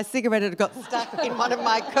my cigarette had got stuck in one of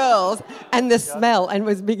my curls, and the smell, and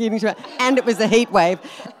was beginning to, and it was a heat wave.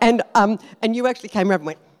 And you actually came around and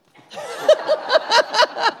went,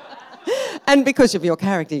 and because of your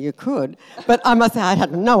character, you could. But I must say, I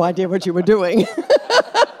had no idea what you were doing.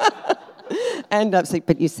 And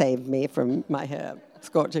but you saved me from my hair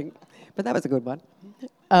scorching. But that was a good one.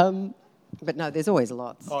 But no, there's always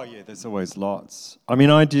lots. Oh, yeah, there's always lots. I mean,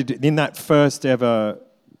 I did, in that first ever,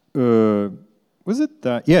 was it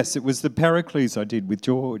that? Yes, it was the Pericles I did with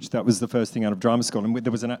George. That was the first thing out of drama school. And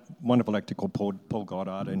there was a wonderful actor called Paul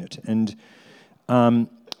Goddard in it. And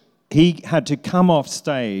he had to come off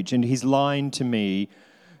stage, and his line to me,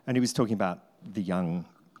 and he was talking about the young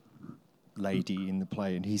lady in the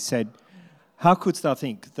play, and he said, how couldst thou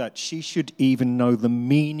think that she should even know the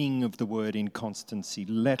meaning of the word inconstancy,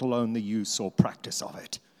 let alone the use or practice of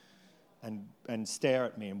it? And stare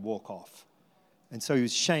at me and walk off. And so he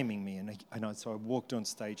was shaming me, so I walked on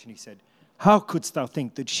stage and he said, How couldst thou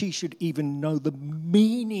think that she should even know the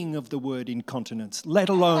meaning of the word incontinence, let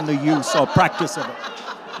alone the use or practice of it?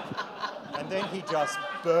 And then he just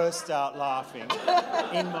burst out laughing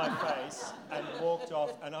in my face and walked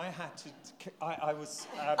off, and I was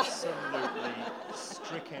absolutely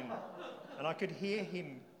stricken. And I could hear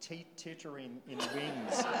him tittering in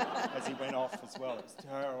wings as he went off as well. It was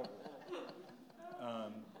terrible.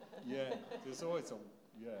 There's always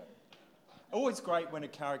always great when a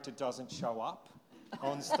character doesn't show up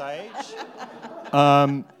on stage.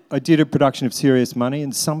 I did a production of Serious Money,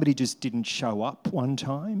 and somebody just didn't show up one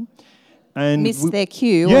time. And missed their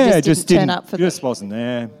cue, or just didn't turn up for just wasn't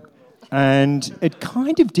there. And it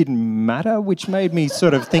kind of didn't matter, which made me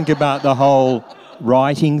sort of think about the whole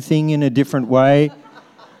writing thing in a different way.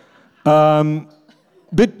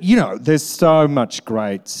 But, there's so much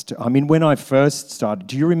great I mean, when I first started,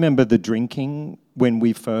 do you remember the drinking when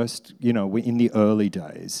we first, in the early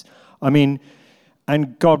days? I mean,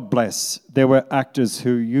 and God bless, there were actors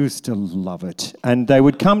who used to love it. And they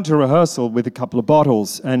would come to rehearsal with a couple of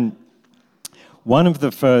bottles. And one of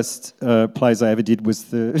the first plays I ever did was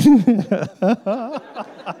the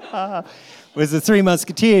Three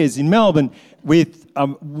Musketeers in Melbourne with a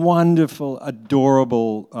wonderful,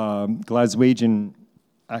 adorable Glaswegian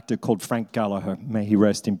actor called Frank Gallagher. May he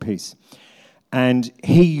rest in peace. And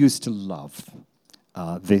he used to love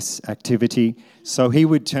this activity. So he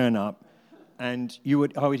would turn up, and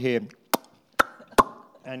I would hear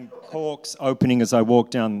and corks opening as I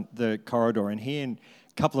walked down the corridor, and he and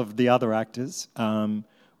a couple of the other actors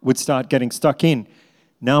would start getting stuck in.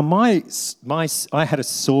 Now, I had a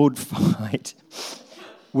sword fight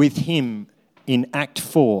with him in Act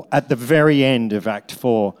 4, at the very end of Act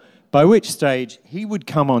 4, by which stage he would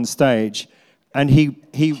come on stage and he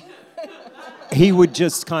would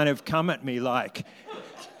just kind of come at me like,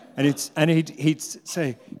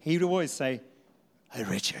 he'd always say, "Hey,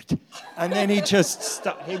 Richard," and then he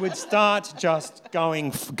would start just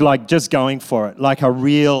going for it, like a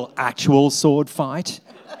real actual sword fight.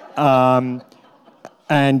 And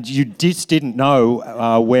you just didn't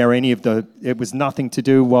know where any of it was nothing to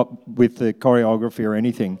do with the choreography or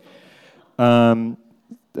anything.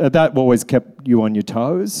 That always kept you on your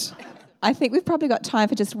toes. I think we've probably got time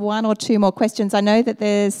for just one or two more questions. I know that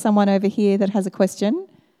there's someone over here that has a question.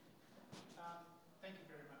 Thank you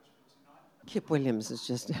very much for tonight. Kip Williams is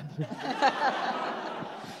just...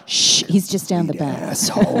 Shh, he's just down the back.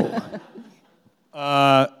 Asshole.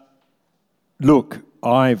 Look,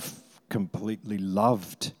 I've completely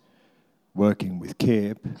loved working with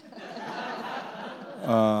Kip.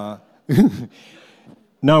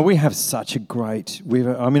 No, we have such a great...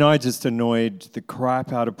 I just annoyed the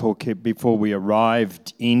crap out of poor Kip before we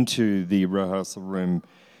arrived into the rehearsal room,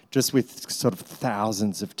 just with sort of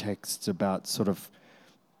thousands of texts about sort of,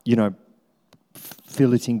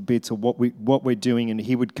 filleting bits of what we're doing, and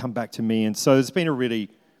he would come back to me. And so it's been a really...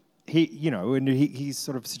 he's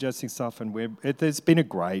sort of suggesting stuff, and there's been a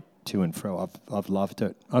great to and fro. I've loved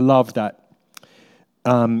it. I love that,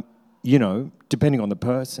 depending on the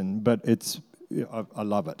person, but I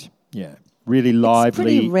love it. Yeah, really lively. It's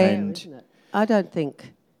pretty rare, isn't it? I don't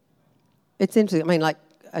think... It's interesting. I mean, I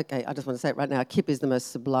just want to say it right now, Kip is the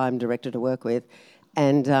most sublime director to work with,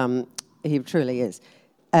 and he truly is.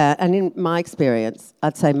 And in my experience,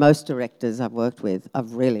 I'd say most directors I've worked with,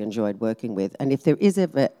 I've really enjoyed working with. And if there is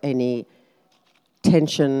ever any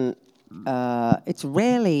tension, it's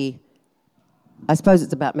rarely... I suppose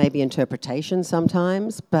it's about maybe interpretation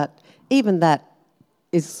sometimes, but even that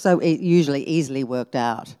is usually easily worked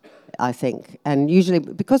out, I think. And usually,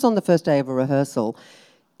 because on the first day of a rehearsal,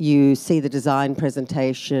 you see the design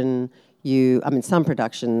presentation, some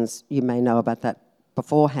productions, you may know about that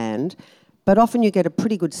beforehand, but often you get a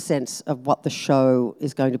pretty good sense of what the show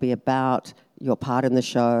is going to be about, your part in the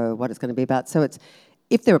show, what it's going to be about. So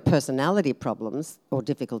if there are personality problems or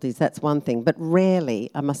difficulties, that's one thing, but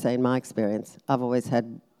rarely, I must say in my experience, I've always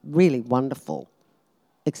had really wonderful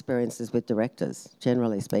experiences with directors,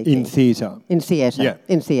 generally speaking. In theatre? In theatre. Yeah.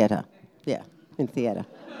 In theatre. Yeah, in theatre.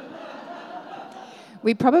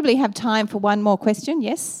 We probably have time for one more question.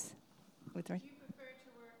 Yes? Do you prefer to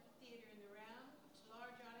work theatre in the round, to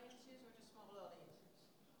large audiences, or to small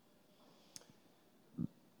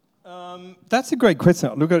audiences? That's a great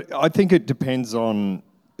question. Look, I think it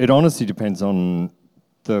honestly depends on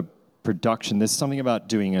the production. There's something about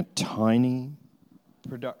doing a tiny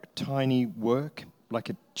work, like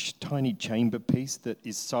a tiny chamber piece that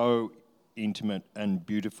is so intimate and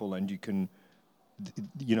beautiful, and you can,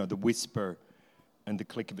 the whisper and the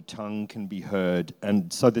click of a tongue can be heard,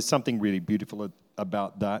 and so there's something really beautiful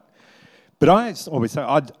about that. But I always say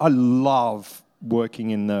I love working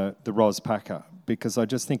in the Roxburgh, because I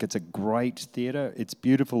just think it's a great theatre. It's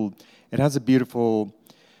beautiful. It has a beautiful,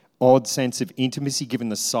 odd sense of intimacy given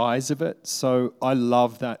the size of it. So I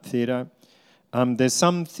love that theatre. There's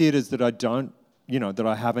some theatres that I don't, that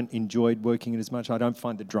I haven't enjoyed working in as much. I don't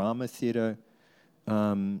find the drama theatre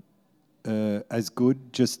as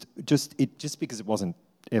good, just because it wasn't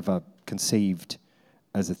ever conceived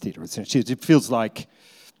as a theatre. It feels like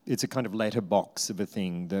it's a kind of letterbox of a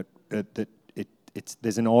thing that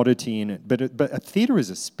there's an oddity in it. But a theatre is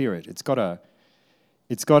a spirit. It's got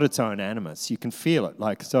its own animus. You can feel it,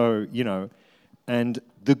 and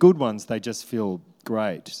the good ones, they just feel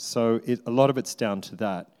great. So a lot of it's down to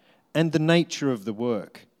that, and the nature of the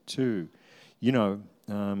work too.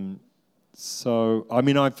 So I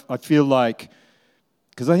mean, I feel like,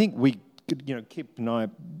 because I think Kip and I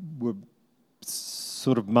were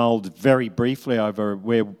sort of mulled very briefly over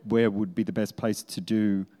where would be the best place to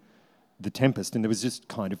do the Tempest, and there was just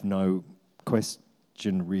kind of no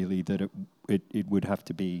question really that it would have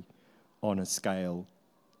to be on a scale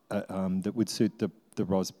that would suit the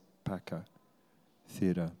Roxburgh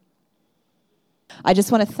theatre. I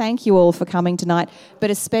just want to thank you all for coming tonight,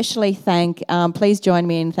 but especially please join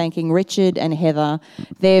me in thanking Richard and Heather.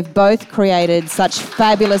 They've both created such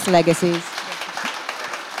fabulous legacies.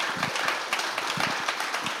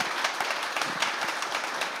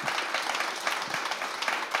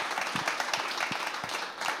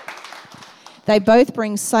 They both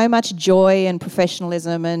bring so much joy and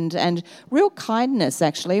professionalism and real kindness,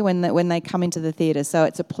 actually, when they come into the theatre. So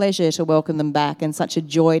it's a pleasure to welcome them back and such a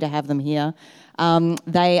joy to have them here.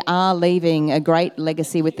 They are leaving a great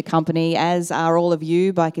legacy with the company, as are all of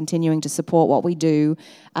you, by continuing to support what we do.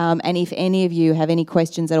 And if any of you have any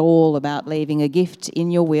questions at all about leaving a gift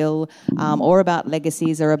in your will, or about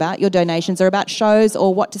legacies, or about your donations, or about shows,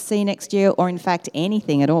 or what to see next year, or in fact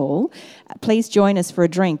anything at all, please join us for a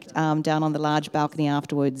drink down on the large balcony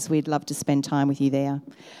afterwards. We'd love to spend time with you there.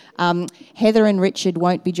 Heather and Richard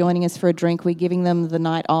won't be joining us for a drink. We're giving them the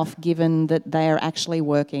night off, given that they are actually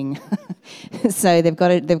working. So they've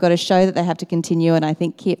got a show that they have to continue, and I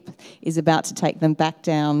think Kip is about to take them back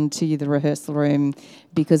down to the rehearsal room,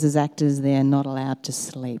 because as actors they're not allowed to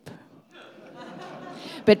sleep.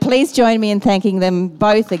 But please join me in thanking them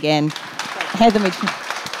both again. Heather Mitchell.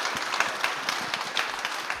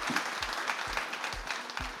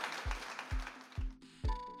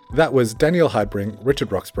 That was Danielle Heidbrink,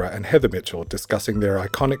 Richard Roxburgh and Heather Mitchell discussing their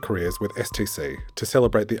iconic careers with STC to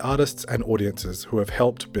celebrate the artists and audiences who have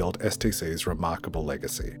helped build STC's remarkable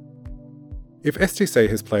legacy. If STC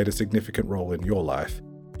has played a significant role in your life,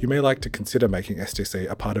 you may like to consider making STC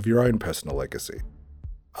a part of your own personal legacy.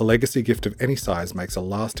 A legacy gift of any size makes a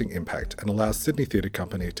lasting impact and allows Sydney Theatre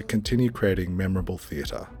Company to continue creating memorable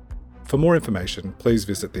theatre. For more information, please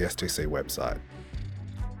visit the STC website.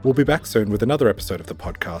 We'll be back soon with another episode of the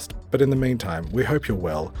podcast, but in the meantime, we hope you're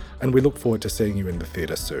well and we look forward to seeing you in the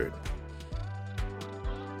theatre soon.